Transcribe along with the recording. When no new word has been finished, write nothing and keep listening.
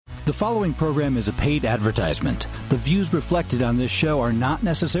The following program is a paid advertisement. The views reflected on this show are not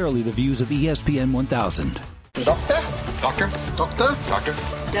necessarily the views of ESPN 1000. Doctor? Doctor? Doctor? Doctor?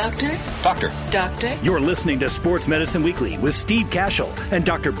 Doctor? Doctor? Doctor? You're listening to Sports Medicine Weekly with Steve Cashel and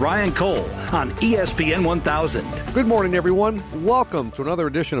Dr. Brian Cole on ESPN 1000. Good morning, everyone. Welcome to another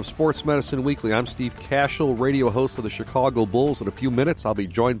edition of Sports Medicine Weekly. I'm Steve Cashel, radio host of the Chicago Bulls. In a few minutes, I'll be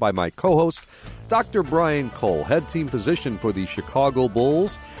joined by my co-host, Dr. Brian Cole, head team physician for the Chicago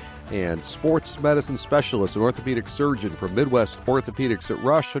Bulls and sports medicine specialist and orthopedic surgeon for Midwest Orthopedics at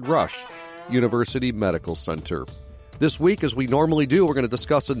Rush and Rush University Medical Center. This week, as we normally do, we're going to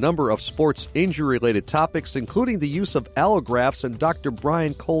discuss a number of sports injury-related topics, including the use of allografts and Dr.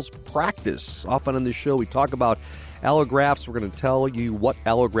 Brian Cole's practice. Often on this show, we talk about allografts. We're going to tell you what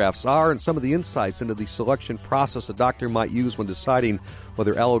allografts are and some of the insights into the selection process a doctor might use when deciding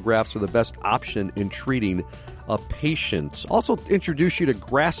whether allografts are the best option in treating a patient. Also introduce you to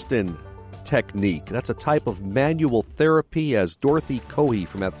Graston technique. That's a type of manual therapy, as Dorothy Cohey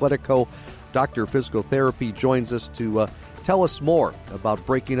from Athletico, Doctor of Physical Therapy, joins us to tell us more about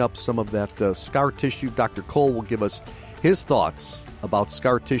breaking up some of that scar tissue. Dr. Cole will give us his thoughts about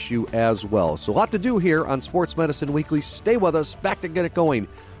scar tissue as well. So a lot to do here on Sports Medicine Weekly. Stay with us. Back to get it going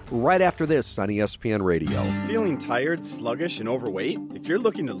right after this on ESPN Radio. Feeling tired, sluggish, and overweight? If you're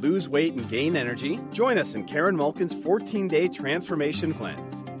looking to lose weight and gain energy, join us in Karen Malkin's 14-day transformation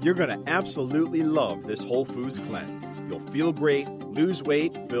cleanse. You're going to absolutely love this Whole Foods cleanse. You'll feel great, lose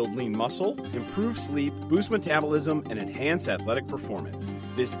weight, build lean muscle, improve sleep, boost metabolism, and enhance athletic performance.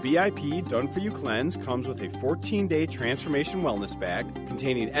 This VIP done-for-you cleanse comes with a 14-day transformation wellness bag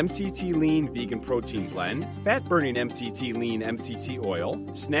containing MCT Lean Vegan Protein Blend, fat-burning MCT Lean MCT Oil,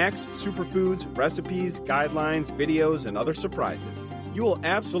 snacks, superfoods, recipes, guidelines, videos, and other surprises. You will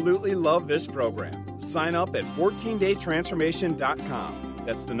absolutely love this program. Sign up at 14daytransformation.com.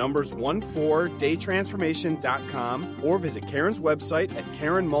 That's the numbers 14daytransformation.com, or visit Karen's website at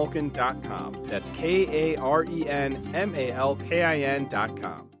KarenMalkin.com. That's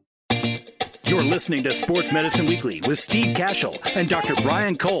KarenMalkin.com. You're listening to Sports Medicine Weekly with Steve Cashel and Dr.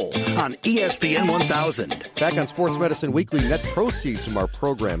 Brian Cole on ESPN 1000. Back on Sports Medicine Weekly, net proceeds from our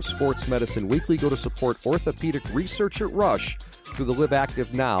program, Sports Medicine Weekly, go to support orthopedic research at Rush through the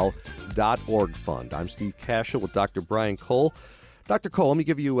liveactivenow.org fund. I'm Steve Cashel with Dr. Brian Cole. Dr. Cole, let me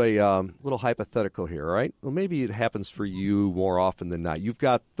give you a little hypothetical here, all right? Well, maybe it happens for you more often than not. You've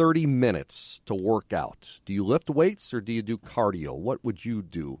got 30 minutes to work out. Do you lift weights or do you do cardio? What would you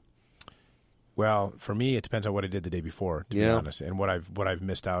do? Well, for me, it depends on what I did the day before, to be honest, and what I've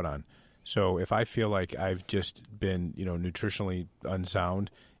missed out on. So if I feel like I've just been, nutritionally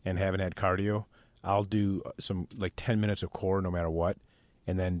unsound and haven't had cardio, I'll do some 10 minutes of core no matter what,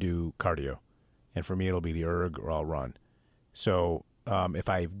 and then do cardio. And for me, it'll be the erg or I'll run. So if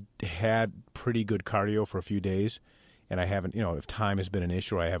I've had pretty good cardio for a few days, and I haven't, if time has been an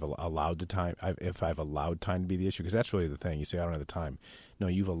issue, I have allowed the time. If I've allowed time to be the issue, because that's really the thing. You say I don't have the time. No,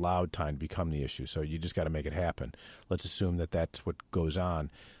 you've allowed time to become the issue. So you just got to make it happen. Let's assume that that's what goes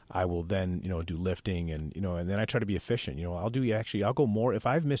on. I will then, do lifting and then I try to be efficient. I'll go more. If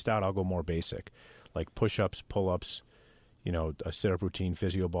I've missed out, I'll go more basic, like push-ups, pull-ups, a sit-up routine,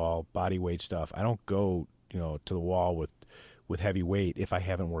 physio ball, body weight stuff. I don't go, to the wall with heavy weight if I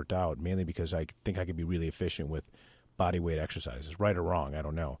haven't worked out, mainly because I think I could be really efficient with body weight exercises, right or wrong, I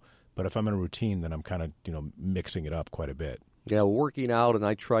don't know. But if I'm in a routine, then I'm kind of, mixing it up quite a bit. Yeah, working out, and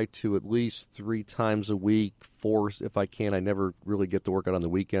I try to at least 3 times a week, 4 if I can. I never really get to work out on the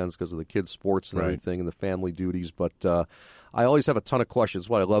weekends because of the kids' sports and everything and the family duties. But I always have a ton of questions.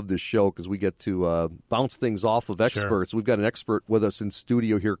 That's why I love this show, because we get to bounce things off of experts. Sure. We've got an expert with us in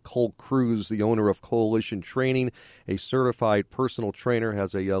studio here, Cole Cruz, the owner of Coalition Training, a certified personal trainer,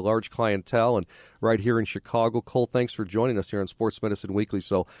 has a large clientele, and right here in Chicago. Cole, thanks for joining us here on Sports Medicine Weekly.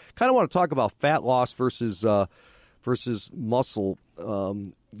 So kind of want to talk about fat loss versus muscle. I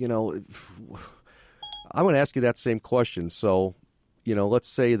want to ask you that same question. So, let's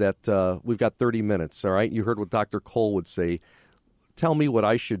say that we've got 30 minutes, all right? You heard what Dr. Cole would say. Tell me what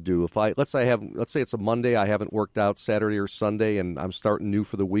I should do. Let's say it's a Monday, I haven't worked out Saturday or Sunday, and I'm starting new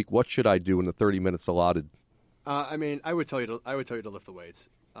for the week. What should I do in the 30 minutes allotted? I would tell you to lift the weights.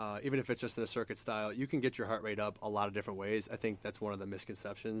 Even if it's just in a circuit style, you can get your heart rate up a lot of different ways. I think that's one of the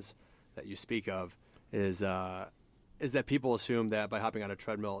misconceptions that you speak of is that people assume that by hopping on a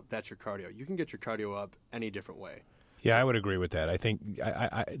treadmill, that's your cardio. You can get your cardio up any different way. Yeah, I would agree with that. I think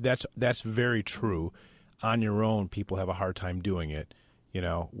that's very true. On your own, people have a hard time doing it,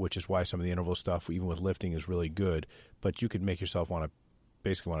 which is why some of the interval stuff, even with lifting, is really good. But you could make yourself want to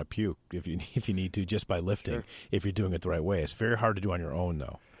puke if you need to just by lifting, if you're doing it the right way. It's very hard to do on your own,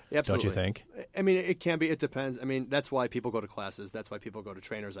 though. Absolutely. Don't you think? I mean, it can be. It depends. I mean, that's why people go to classes. That's why people go to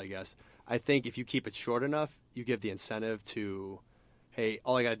trainers, I guess. I think if you keep it short enough, you give the incentive to, hey,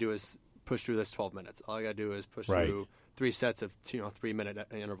 all I got to do is push through this 12 minutes. All I got to do is push through 3 sets of 3-minute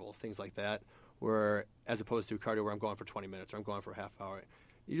intervals, things like that. Where as opposed to cardio, where I'm going for 20 minutes or I'm going for a half hour,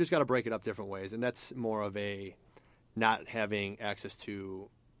 you just got to break it up different ways, and that's more of a not having access to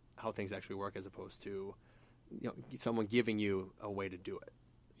how things actually work as opposed to someone giving you a way to do it.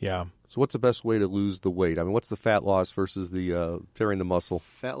 Yeah. So what's the best way to lose the weight? I mean, what's the fat loss versus the tearing the muscle?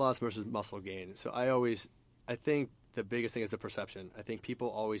 Fat loss versus muscle gain. So I think the biggest thing is the perception. I think people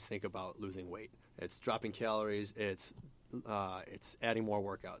always think about losing weight. It's dropping calories. It's adding more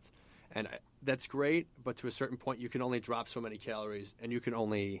workouts. And that's great, but to a certain point, you can only drop so many calories and you can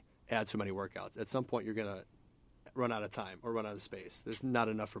only add so many workouts. At some point, you're going to run out of time or run out of space. There's not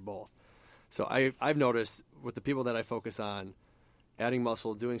enough for both. So I've noticed with the people that I focus on, adding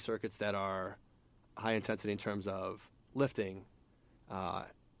muscle, doing circuits that are high intensity in terms of lifting,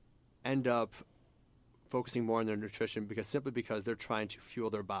 end up focusing more on their nutrition simply because they're trying to fuel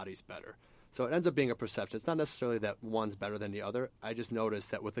their bodies better. So it ends up being a perception. It's not necessarily that one's better than the other. I just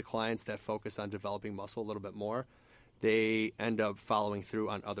noticed that with the clients that focus on developing muscle a little bit more, they end up following through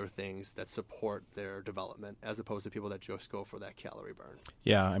on other things that support their development as opposed to people that just go for that calorie burn.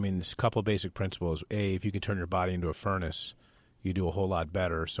 Yeah, I mean, there's a couple of basic principles. A, if you can turn your body into a furnace, you do a whole lot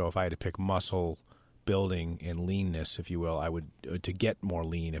better. So if I had to pick muscle building and leanness, if you will, I would to get more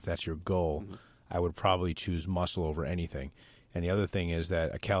lean, if that's your goal, I would probably choose muscle over anything. And the other thing is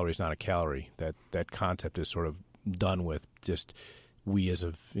that a calorie is not a calorie. That concept is sort of done with. Just we as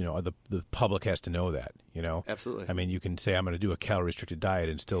the public has to know that, Absolutely. I mean, you can say I'm going to do a calorie restricted diet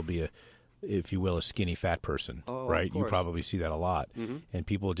and still be if you will, a skinny fat person, right? You probably see that a lot. And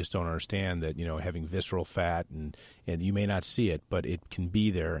people just don't understand that, having visceral fat, and you may not see it, but it can be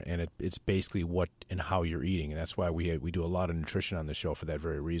there, and it's basically what and how you're eating. And that's why we do a lot of nutrition on the show for that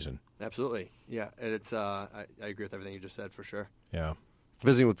very reason. Absolutely. Yeah. And it's I agree with everything you just said, for sure. Yeah.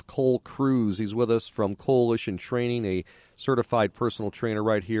 Visiting with Cole Cruz. He's with us from Coalition Training, a certified personal trainer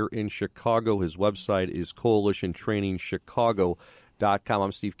right here in Chicago. His website is coalitiontrainingschicago.com.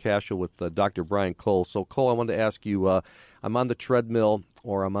 I'm Steve Cashel with Dr. Brian Cole. So, Cole, I wanted to ask you, I'm on the treadmill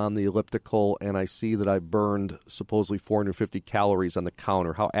or I'm on the elliptical, and I see that I've burned supposedly 450 calories on the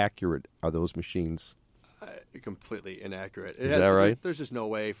counter. How accurate are those machines? Completely inaccurate. Is that right? There's just no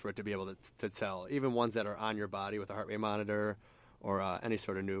way for it to be able to tell. Even ones that are on your body with a heart rate monitor or any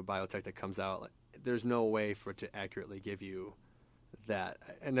sort of new biotech that comes out, there's no way for it to accurately give you that.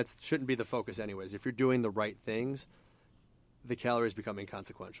 And that shouldn't be the focus anyways. If you're doing the right things, the calories become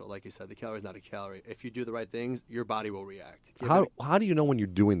inconsequential. Like you said, the calorie is not a calorie. If you do the right things, your body will react. How do you know when you're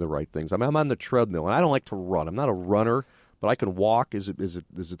doing the right things? I mean, I'm on the treadmill, and I don't like to run. I'm not a runner, but I can walk. Is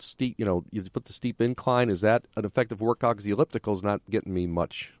it steep? You put the steep incline. Is that an effective workout? Because the elliptical is not getting me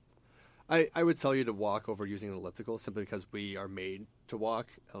much. I would tell you to walk over using an elliptical simply because we are made to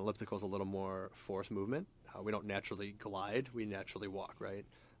walk. An elliptical is a little more forced movement. We don't naturally glide. We naturally walk, right?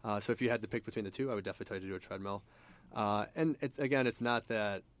 So if you had to pick between the two, I would definitely tell you to do a treadmill. And it's not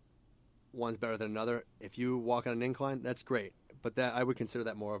that one's better than another. If you walk on an incline, that's great. But I would consider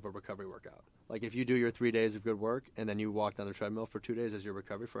that more of a recovery workout. Like if you do your 3 days of good work and then you walked on the treadmill for 2 days as your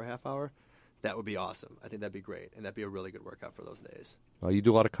recovery for a half hour, that would be awesome. I think that'd be great. And that'd be a really good workout for those days. You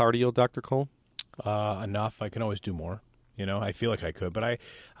do a lot of cardio, Dr. Cole? Enough. I can always do more. I feel like I could. But I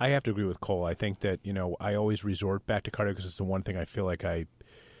have to agree with Cole. I think that, I always resort back to cardio because it's the one thing I feel like I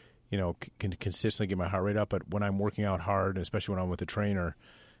can consistently get my heart rate up. But when I'm working out hard, and especially when I'm with a trainer,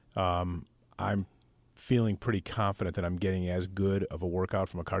 I'm feeling pretty confident that I'm getting as good of a workout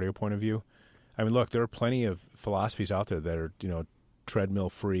from a cardio point of view. I mean, look, there are plenty of philosophies out there that are,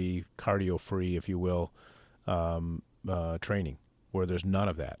 treadmill-free, cardio-free, if you will, training, where there's none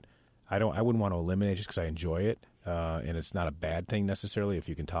of that. I wouldn't want to eliminate it just because I enjoy it, and it's not a bad thing necessarily if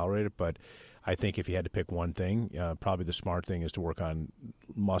you can tolerate it, but I think if you had to pick one thing, probably the smart thing is to work on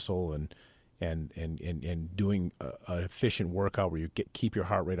muscle and doing an efficient workout where you keep your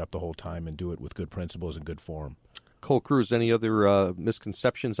heart rate up the whole time and do it with good principles and good form. Cole Cruz, any other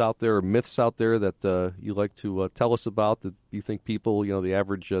misconceptions out there or myths out there that you like to tell us about that you think people, the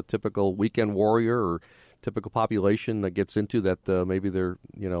average typical weekend warrior or typical population that gets into that maybe they're,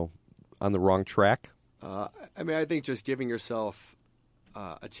 on the wrong track? I think just giving yourself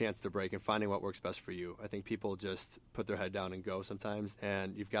a chance to break and finding what works best for you. I think people just put their head down and go sometimes,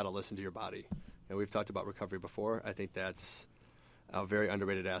 and you've got to listen to your body. We've talked about recovery before. I think that's a very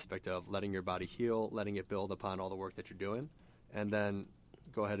underrated aspect of letting your body heal, letting it build upon all the work that you're doing, and then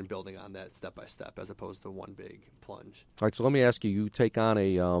go ahead and building on that step by step as opposed to one big plunge. All right, so let me ask you, you take on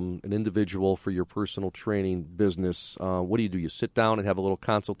an individual for your personal training business. What do? You sit down and have a little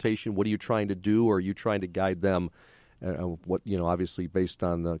consultation? What are you trying to do, or are you trying to guide them, obviously based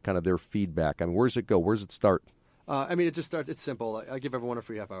on kind of their feedback? I mean, where does it go? Where does it start? It just starts. It's simple. I give everyone a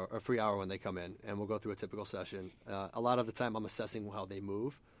free hour when they come in, and we'll go through a typical session. A lot of the time, I'm assessing how they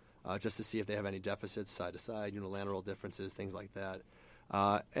move, just to see if they have any deficits, side to side, unilateral differences, things like that.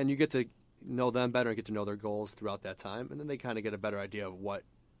 And you get to know them better and get to know their goals throughout that time, and then they kind of get a better idea of what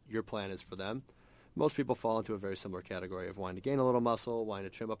your plan is for them. Most people fall into a very similar category of wanting to gain a little muscle, wanting to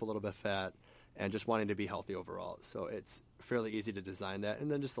trim up a little bit of fat, and just wanting to be healthy overall. So it's fairly easy to design that, and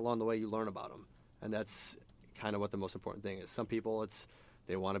then just along the way you learn about them, and that's kind of what the most important thing is. Some people,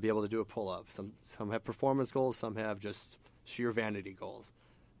 they want to be able to do a pull-up. Some have performance goals. Some have just sheer vanity goals.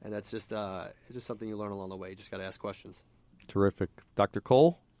 And that's just it's just something you learn along the way. You just got to ask questions. Terrific. Dr.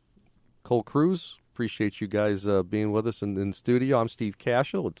 Cole Cruz, appreciate you guys being with us in the studio. I'm Steve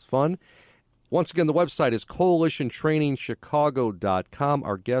Cashel. It's fun. Once again, the website is coalitiontrainingschicago.com.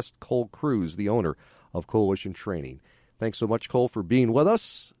 Our guest, Cole Cruz, the owner of Coalition Training. Thanks so much, Cole, for being with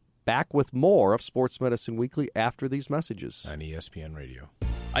us. Back with more of Sports Medicine Weekly after these messages. On ESPN Radio.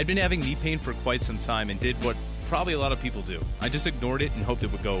 I'd been having knee pain for quite some time and did what probably a lot of people do. I just ignored it and hoped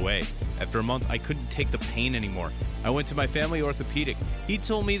it would go away. After a month, I couldn't take the pain anymore. I went to my family orthopedic. He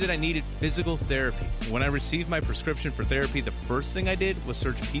told me that I needed physical therapy. When I received my prescription for therapy, the first thing I did was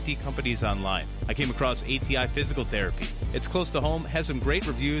search PT companies online. I came across ATI Physical Therapy. It's close to home, has some great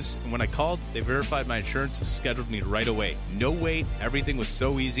reviews, and when I called, they verified my insurance and scheduled me right away. No wait, everything was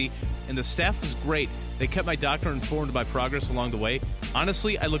so easy, and the staff was great. They kept my doctor informed of my progress along the way.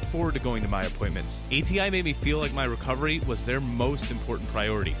 Honestly, I look forward to going to my appointments. ATI made me feel like my recovery was their most important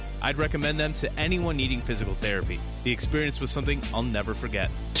priority. I'd recommend them to anyone needing physical therapy. The experience was something I'll never forget.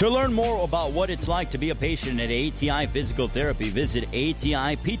 To learn more about what it's like to be a patient at ATI Physical Therapy, visit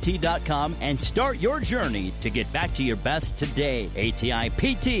ATIPT.com and start your journey to get back to your best today.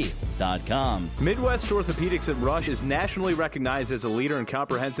 ATIPT.com. Midwest Orthopedics at Rush is nationally recognized as a leader in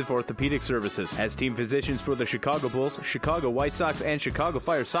comprehensive orthopedic services. As team physicians for the Chicago Bulls, Chicago White Sox, and Chicago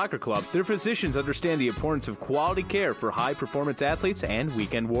Fire Soccer Club, their physicians understand the importance of quality care for high-performance athletes and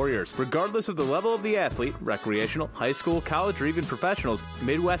weekend warriors. Regardless of the level of the athlete, recreational, high school, college, or even professionals,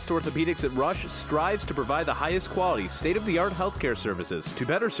 Midwest Orthopedics at Rush strives to provide the highest quality, state-of-the-art healthcare services. To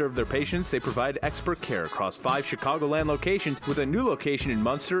better serve their patients, they provide expert care across 5 Chicagoland locations with a new location in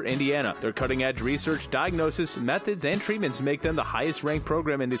Munster, Indiana. Their cutting-edge research, diagnosis, methods, and treatments make them the highest-ranked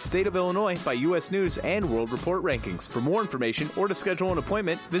program in the state of Illinois by U.S. News and World Report rankings. For more information or to schedule an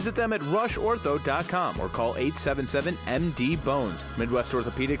appointment, visit them at rushortho.com or call 877-MD-BONES. Midwest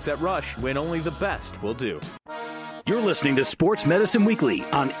Orthopedics at Rush, when only the best will do. You're listening to Sports Medicine Weekly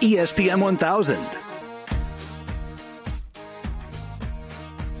on ESPN 1000.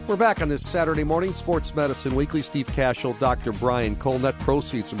 We're back on this Saturday morning, Sports Medicine Weekly. Steve Cashel, Dr. Brian Cole. Net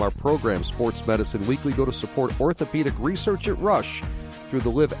proceeds from our program, Sports Medicine Weekly, go to support orthopedic research at Rush through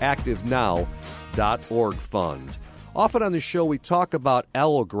the LiveActiveNow.org fund. Often on the show, we talk about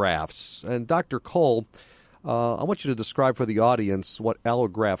allografts. And Dr. Cole, I want you to describe for the audience what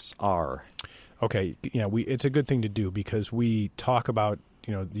allografts are. Okay, it's a good thing to do because we talk about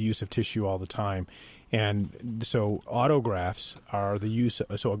the use of tissue all the time, and so autografts are the use.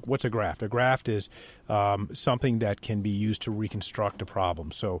 So what's a graft? A graft is something that can be used to reconstruct a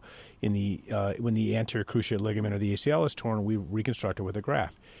problem. So when the anterior cruciate ligament or the ACL is torn, we reconstruct it with a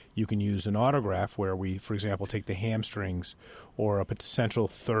graft. You can use an autograft where we, for example, take the hamstrings or a central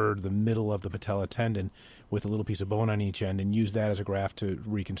third, the middle of the patella tendon, with a little piece of bone on each end, and use that as a graft to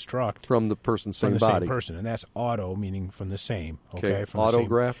reconstruct from the person's same body. Same person, and that's auto, meaning from the same. Okay, from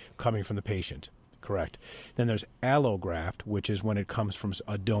autograft coming from the patient. Correct. Then there's allograft, which is when it comes from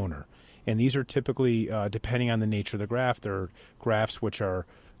a donor, and these are typically, depending on the nature of the graft, they're grafts which are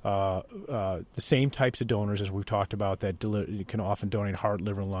the same types of donors as we've talked about that can often donate heart,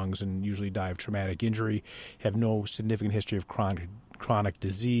 liver, lungs, and usually die of traumatic injury, have no significant history of chronic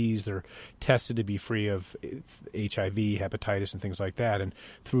disease. They're tested to be free of HIV, hepatitis, and things like that. And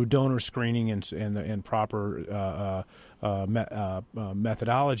through donor screening and proper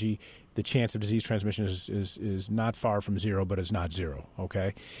methodology, the chance of disease transmission is not far from zero, but is not zero.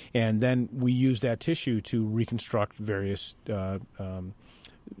 Okay, and then we use that tissue to reconstruct various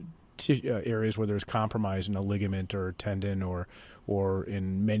areas where there's compromise in a ligament or a tendon or or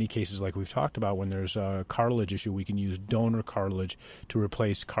in many cases like we've talked about, when there's a cartilage issue, we can use donor cartilage to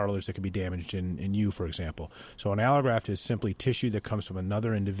replace cartilage that could be damaged in you, for example. So an allograft is simply tissue that comes from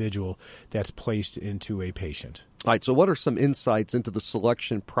another individual that's placed into a patient. All right, so what are some insights into the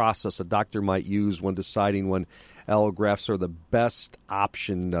selection process a doctor might use when deciding when allografts are the best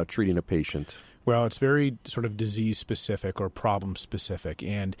option treating a patient? Well, it's very sort of disease-specific or problem-specific,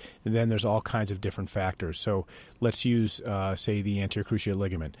 and then there's all kinds of different factors. So let's use, say, the anterior cruciate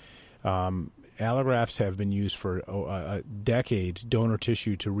ligament. Allografts have been used for decades, donor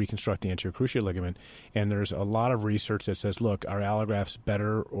tissue to reconstruct the anterior cruciate ligament, and there's a lot of research that says, look, are allografts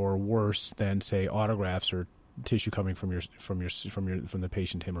better or worse than, say, autografts or tissue coming from the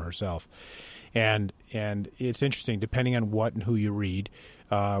patient, him or herself? And it's interesting, depending on what and who you read.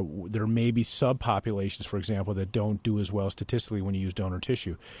 There may be subpopulations, for example, that don't do as well statistically when you use donor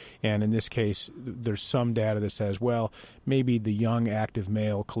tissue. And in this case, there's some data that says, well, maybe the young, active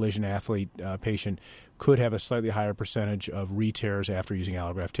male collision athlete patient could have a slightly higher percentage of re-tears after using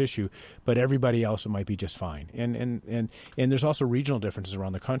allograft tissue, but everybody else, it might be just fine. And there's also regional differences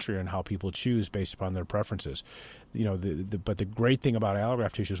around the country on how people choose based upon their preferences. You know, but the great thing about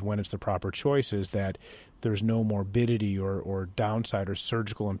allograft tissue is when it's the proper choice is that there's no morbidity or downside or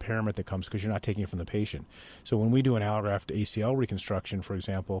surgical impairment that comes because you're not taking it from the patient. So when we do an allograft ACL reconstruction, for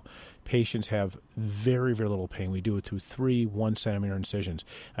example, patients have very, very little pain. We do it through 3 1-centimeter incisions.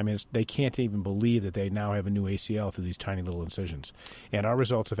 I mean, they can't even believe that they now have a new ACL through these tiny little incisions. And our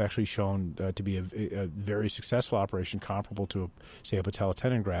results have actually shown to be a very successful operation comparable to, say, a patella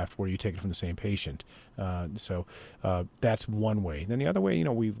tendon graft where you take it from the same patient. So that's one way. Then the other way, you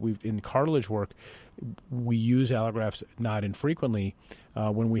know, we've in cartilage work, we use allografts not infrequently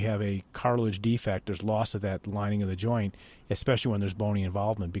when we have a cartilage defect. There's loss of that lining of the joint, especially when there's bony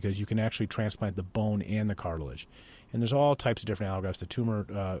involvement, because you can actually transplant the bone and the cartilage. And there's all types of different allografts. The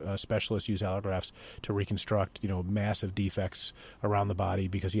tumor specialists use allografts to reconstruct, you know, massive defects around the body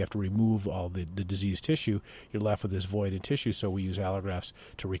because you have to remove all the diseased tissue. You're left with this void in tissue, so we use allografts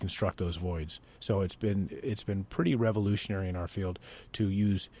to reconstruct those voids. So it's been pretty revolutionary in our field to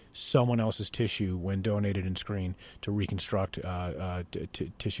use someone else's tissue when donated and screened to reconstruct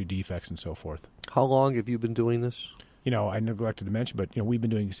tissue defects and so forth. How long have you been doing this? You know, I neglected to mention, but, you know, we've been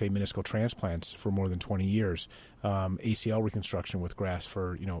doing, say, meniscal transplants for more than 20 years, ACL reconstruction with grafts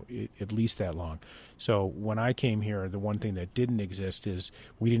for, you know, at least that long. So when I came here, the one thing that didn't exist is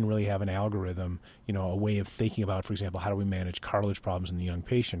we didn't really have an algorithm, you know, a way of thinking about, for example, how do we manage cartilage problems in the young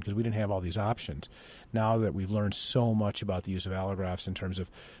patient, because we didn't have all these options. Now that we've learned so much about the use of allografts in terms of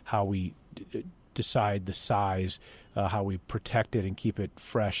how we decide the size, how we protect it and keep it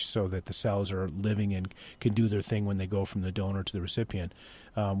fresh so that the cells are living and can do their thing when they go from the donor to the recipient.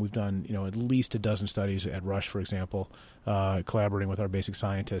 We've done, you know, at least a dozen studies at Rush, for example, collaborating with our basic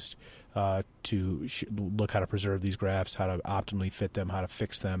scientist to look how to preserve these grafts, how to optimally fit them, how to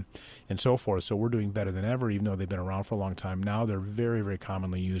fix them, and so forth. So we're doing better than ever, even though they've been around for a long time. Now they're very, very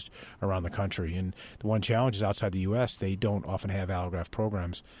commonly used around the country. And the one challenge is outside the U.S., they don't often have allograft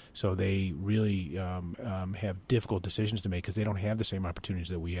programs, so they really have difficult decisions to make because they don't have the same opportunities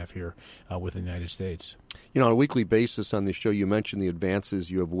that we have here within the United States. You know, on a weekly basis on this show, you mentioned the advances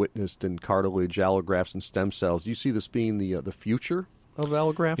you have witnessed in cartilage, allografts, and stem cells. Do you see this being the future of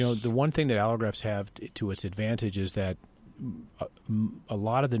allografts? You know, the one thing that allografts have to its advantage is that a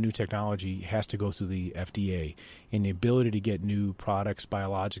lot of the new technology has to go through the FDA, and the ability to get new products,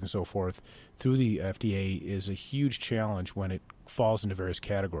 biologics, and so forth through the FDA is a huge challenge when it falls into various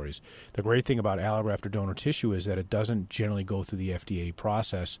categories. The great thing about allograft or donor tissue is that it doesn't generally go through the FDA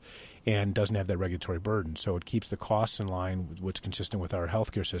process and doesn't have that regulatory burden. So it keeps the costs in line with what's consistent with our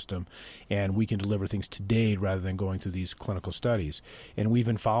healthcare system, and we can deliver things today rather than going through these clinical studies. And we've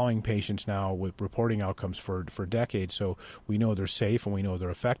been following patients now with reporting outcomes for decades, so we know they're safe and we know they're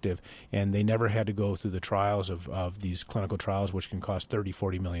effective, and they never had to go through the trials of these clinical trials, which can cost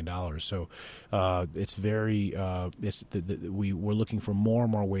 $30-40 million. So it's very we're looking for more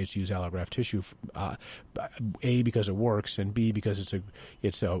and more ways to use allograft tissue. A, because it works, and B, because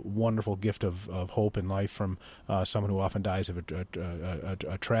it's a wonderful gift of hope and life from someone who often dies of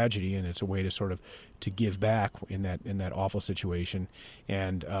a tragedy, and it's a way to sort of to give back in that awful situation,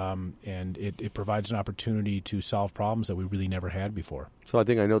 and it provides an opportunity to solve problems that we really never had before. So I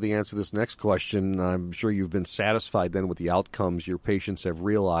think I know the answer to this next question. I'm sure you've been satisfied then with the outcomes your patients have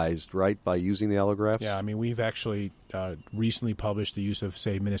realized, right, by using the allografts? Yeah, I mean, we've actually recently published the use of,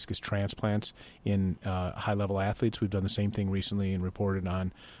 say, meniscus transplants in high-level athletes. We've done the same thing recently and reported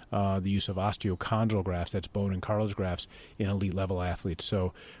on the use of osteochondral grafts, that's bone and cartilage grafts, in elite-level athletes.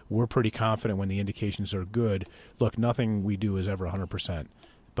 So we're pretty confident when the indications are good. Look, nothing we do is ever 100%.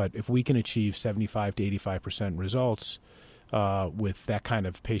 But if we can achieve 75 to 85% results with that kind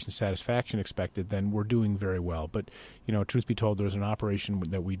of patient satisfaction expected, then we're doing very well. But, truth be told, there's an operation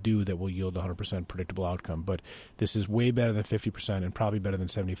that we do that will yield 100% predictable outcome. But this is way better than 50% and probably better than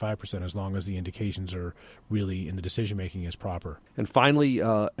 75% as long as the indications are really in the decision-making is proper. And finally,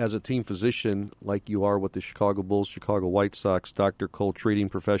 as a team physician, like you are with the Chicago Bulls, Chicago White Sox, Dr. Cole, treating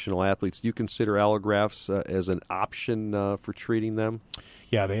professional athletes, do you consider allografts as an option for treating them?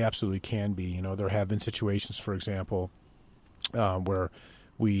 Yeah, they absolutely can be. There have been situations, for example, where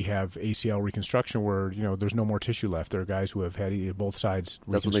we have ACL reconstruction where, there's no more tissue left. There are guys who have had both sides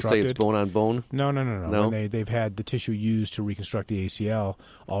reconstructed. That's when they say it's bone on bone? No. When they've had the tissue used to reconstruct the ACL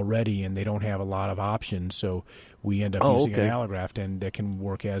already, and they don't have a lot of options, so we end up using an allograft, and that can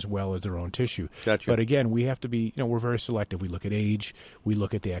work as well as their own tissue. Gotcha. But again, we have to be, we're very selective. We look at age, we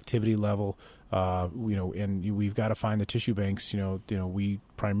look at the activity level, and we've got to find the tissue banks. We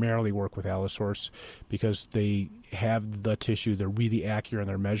primarily work with Allosource because they have the tissue. They're really accurate in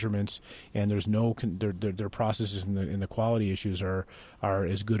their measurements, and there's no their processes and the quality issues are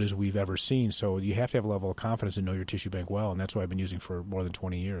as good as we've ever seen. So you have to have a level of confidence and know your tissue bank well, and that's what I've been using for more than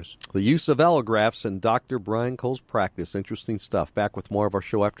 20 years. The use of allografts in Dr. Brian Cole's practice. Interesting stuff. Back with more of our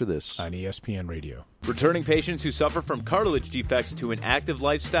show after this. On ESPN Radio. Returning patients who suffer from cartilage defects to an active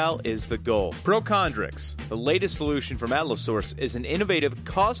lifestyle is the goal. Prochondrix, the latest solution from Allosource, is an innovative,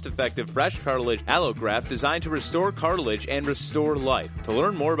 cost-effective fresh cartilage allograft designed to restore cartilage and restore life. To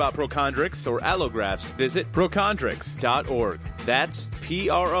learn more about Prochondrix or allografts, visit prochondrix.org. That's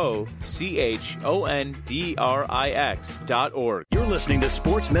PROCHONDRIX.org. You're listening to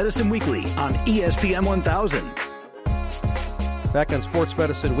Sports Medicine Weekly on ESPN 1000. Back on Sports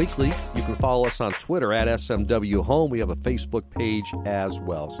Medicine Weekly, you can follow us on Twitter at SMW Home. We have a Facebook page as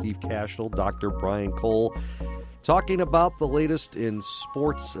well. Steve Cashel, Dr. Brian Cole, talking about the latest in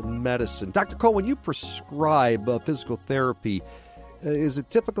sports medicine. Dr. Cole, when you prescribe physical therapy, is it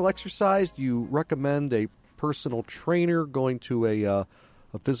typical exercise? Do you recommend a personal trainer going to a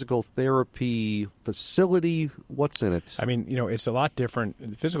physical therapy facility? What's in it? I mean, it's a lot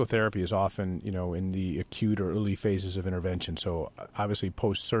different. Physical therapy is often, in the acute or early phases of intervention. So obviously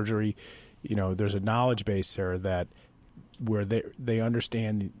post-surgery, there's a knowledge base there that where they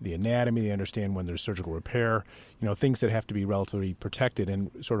understand the anatomy, they understand when there's surgical repair, things that have to be relatively protected and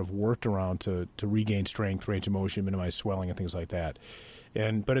sort of worked around to regain strength, range of motion, minimize swelling, and things like that.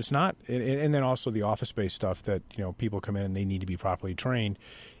 But it's not, and then also the office-based stuff that, people come in and they need to be properly trained.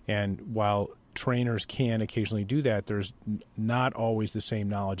 And while trainers can occasionally do that, there's not always the same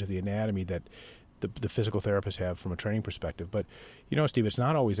knowledge of the anatomy that the physical therapists have from a training perspective. But, Steve, it's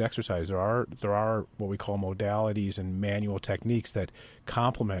not always exercise. There are what we call modalities and manual techniques that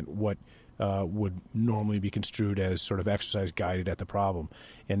complement what would normally be construed as sort of exercise guided at the problem.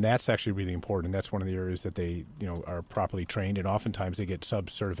 And that's actually really important. That's one of the areas that they, are properly trained, and oftentimes they get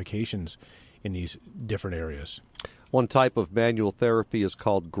sub-certifications in these different areas. One type of manual therapy is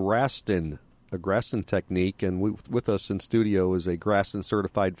called Graston, a Graston technique, and with us in studio is a Graston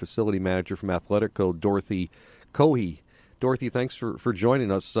certified facility manager from Athletico, Dorothy Cohey. Dorothy, thanks for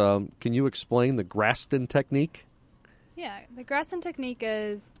joining us. Can you explain the Graston technique? Yeah, the Graston technique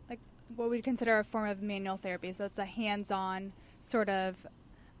is like what we'd consider a form of manual therapy. So it's a hands-on sort of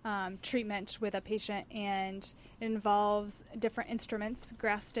treatment with a patient, and it involves different instruments.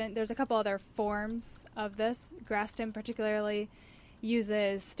 Graston, there's a couple other forms of this. Graston particularly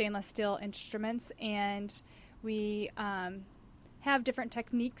uses stainless steel instruments, and we have different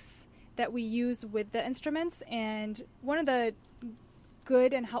techniques that we use with the instruments. And one of the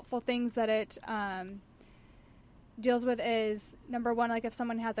good and helpful things that it deals with is, number one, like if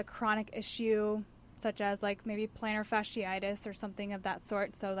someone has a chronic issue, such as like maybe plantar fasciitis or something of that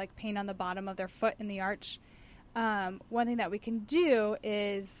sort, so like pain on the bottom of their foot in the arch, one thing that we can do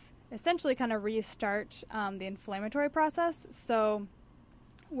is essentially kind of restart the inflammatory process. So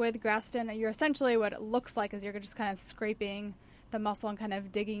with Graston, you're essentially, what it looks like is you're just kind of scraping the muscle and kind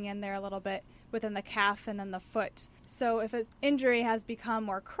of digging in there a little bit within the calf and then the foot. So if an injury has become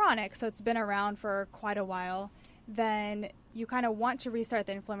more chronic, so it's been around for quite a while, then you kind of want to restart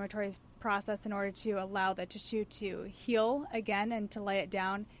the inflammatory process in order to allow the tissue to heal again and to lay it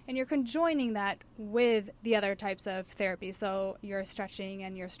down. And you're conjoining that with the other types of therapy, so you're stretching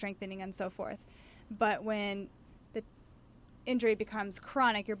and you're strengthening and so forth. But when the injury becomes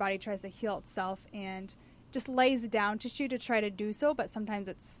chronic, your body tries to heal itself, and just lays down tissue to try to do so, but sometimes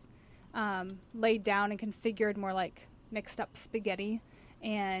it's laid down and configured more like mixed up spaghetti.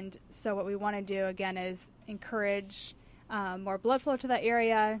 And so what we want to do, again, is encourage more blood flow to that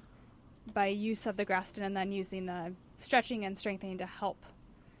area by use of the Graston and then using the stretching and strengthening to help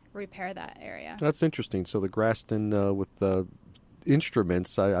repair that area. That's interesting. So the Graston with the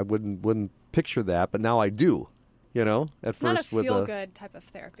instruments, I wouldn't picture that, but now I do. You know, at it's first not a feel-good type of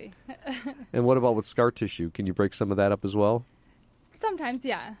therapy. And what about with scar tissue? Can you break some of that up as well? Sometimes,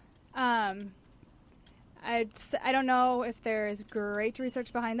 yeah. I don't know if there's great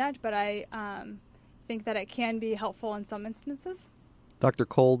research behind that, but I think that it can be helpful in some instances. Dr.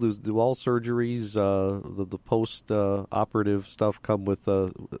 Cole, do all surgeries, the post-operative stuff come with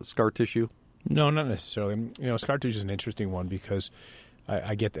scar tissue? No, not necessarily. You know, scar tissue is an interesting one because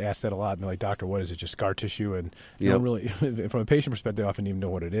I get asked that a lot. And they're like, doctor, what is it, just scar tissue? And you don't really, from a patient perspective, they often even know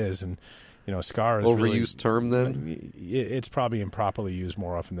what it is. And, you know, scar is overused term then? It's probably improperly used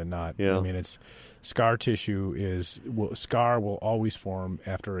more often than not. Yeah. I mean, it's scar tissue scar will always form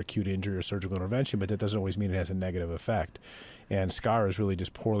after acute injury or surgical intervention, but that doesn't always mean it has a negative effect. And scar is really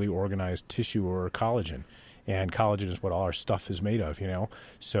just poorly organized tissue or collagen. And collagen is what all our stuff is made of, you know.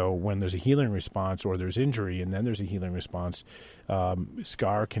 So when there's a healing response or there's injury and then there's a healing response,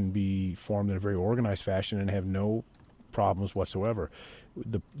 scar can be formed in a very organized fashion and have no problems whatsoever.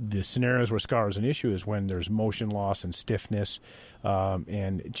 The scenarios where scar is an issue is when there's motion loss and stiffness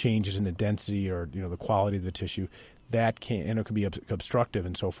and changes in the density or, you know, the quality of the tissue. That can, and it can be obstructive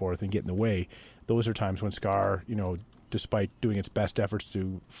and so forth and get in the way. Those are times when scar, you know, despite doing its best efforts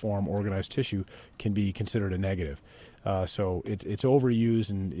to form organized tissue, can be considered a negative. So it's overused,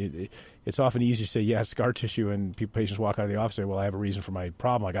 and it's often easy to say, yeah, scar tissue, and patients walk out of the office and say, well, I have a reason for my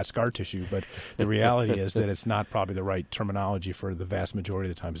problem. I got scar tissue. But the reality is that it's not probably the right terminology for the vast majority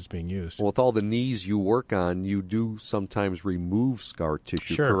of the times it's being used. Well, with all the knees you work on, you do sometimes remove scar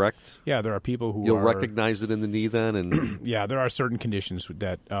tissue, correct? Yeah, there are people who You'll recognize it in the knee then? And yeah, there are certain conditions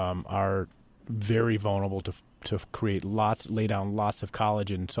that are very vulnerable to lay down lots of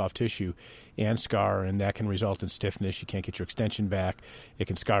collagen, soft tissue, and scar, and that can result in stiffness. You can't get your extension back. It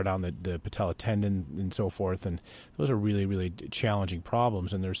can scar down the patella tendon and so forth, and those are really, really challenging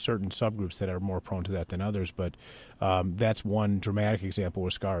problems, and there's certain subgroups that are more prone to that than others, but that's one dramatic example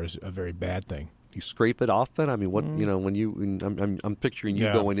where scar is a very bad thing. You scrape it off then? I mean, what you know, when I'm picturing you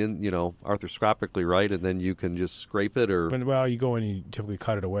going in, you know, arthroscopically, right, and then you can just scrape it, or well, you go in and you typically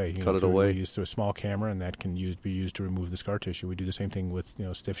cut it away. Cut it away. We use through a small camera, and that can be used to remove the scar tissue. We do the same thing with, you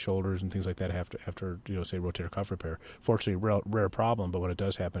know, stiff shoulders and things like that after you know, say, rotator cuff repair. Fortunately, rare problem, but when it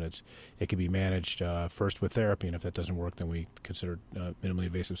does happen, it can be managed first with therapy, and if that doesn't work, then we consider minimally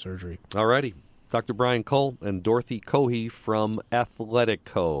invasive surgery. All righty. Dr. Brian Cole and Dorothy Cohey from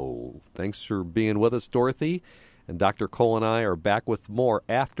Athletico. Thanks for being with us, Dorothy. And Dr. Cole and I are back with more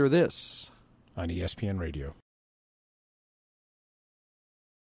after this on ESPN Radio.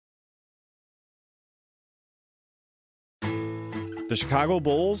 The Chicago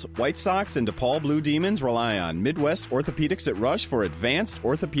Bulls, White Sox, and DePaul Blue Demons rely on Midwest Orthopedics at Rush for advanced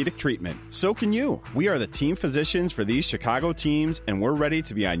orthopedic treatment. So can you. We are the team physicians for these Chicago teams, and we're ready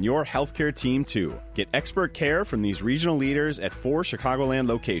to be on your healthcare team too. Get expert care from these regional leaders at 4 Chicagoland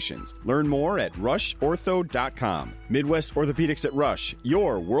locations. Learn more at rushortho.com. Midwest Orthopedics at Rush,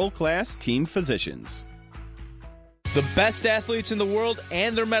 your world-class team physicians. The best athletes in the world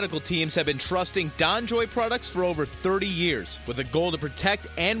and their medical teams have been trusting DonJoy products for over 30 years. With a goal to protect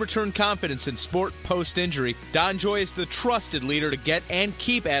and return confidence in sport post-injury, DonJoy is the trusted leader to get and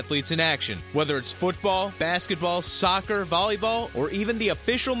keep athletes in action. Whether it's football, basketball, soccer, volleyball, or even the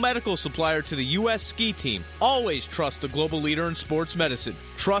official medical supplier to the U.S. ski team, always trust the global leader in sports medicine.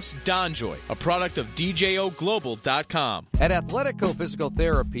 Trust DonJoy, a product of DJOglobal.com. At Athletico Physical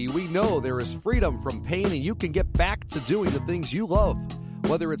Therapy, we know there is freedom from pain, and you can get back to doing the things you love.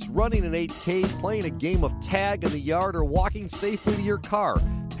 Whether it's running an 8K, playing a game of tag in the yard, or walking safely to your car,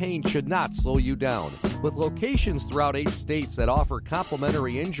 pain should not slow you down. With locations throughout 8 states that offer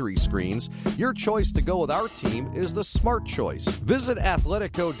complimentary injury screens, your choice to go with our team is the smart choice. Visit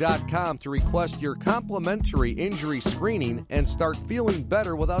Athletico.com to request your complimentary injury screening and start feeling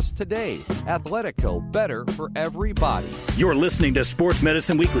better with us today. Athletico, better for everybody. You're listening to Sports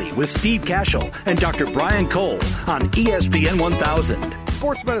Medicine Weekly with Steve Cashel and Dr. Brian Cole on ESPN 1000.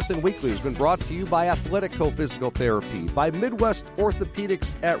 Sports Medicine Weekly has been brought to you by Athletico Physical Therapy, by Midwest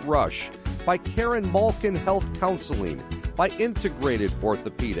Orthopedics at Rush, by Karen Malkin Health Counseling, by Integrated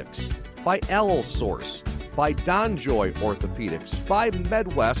Orthopedics, by Allosource, by DonJoy Orthopedics, by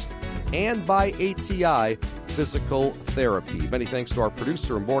MedWest, and by ATI Physical Therapy. Many thanks to our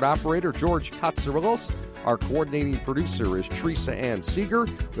producer and board operator, George Katsarilos. Our coordinating producer is Teresa Ann Seeger.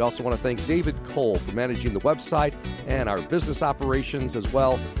 We also want to thank David Cole for managing the website and our business operations, as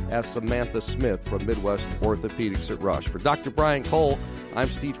well as Samantha Smith from Midwest Orthopedics at Rush. For Dr. Brian Cole, I'm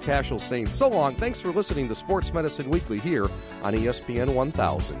Steve Cashel saying so long. Thanks for listening to Sports Medicine Weekly here on ESPN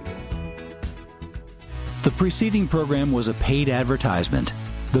 1000. The preceding program was a paid advertisement.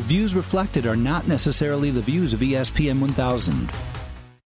 The views reflected are not necessarily the views of ESPN 1000.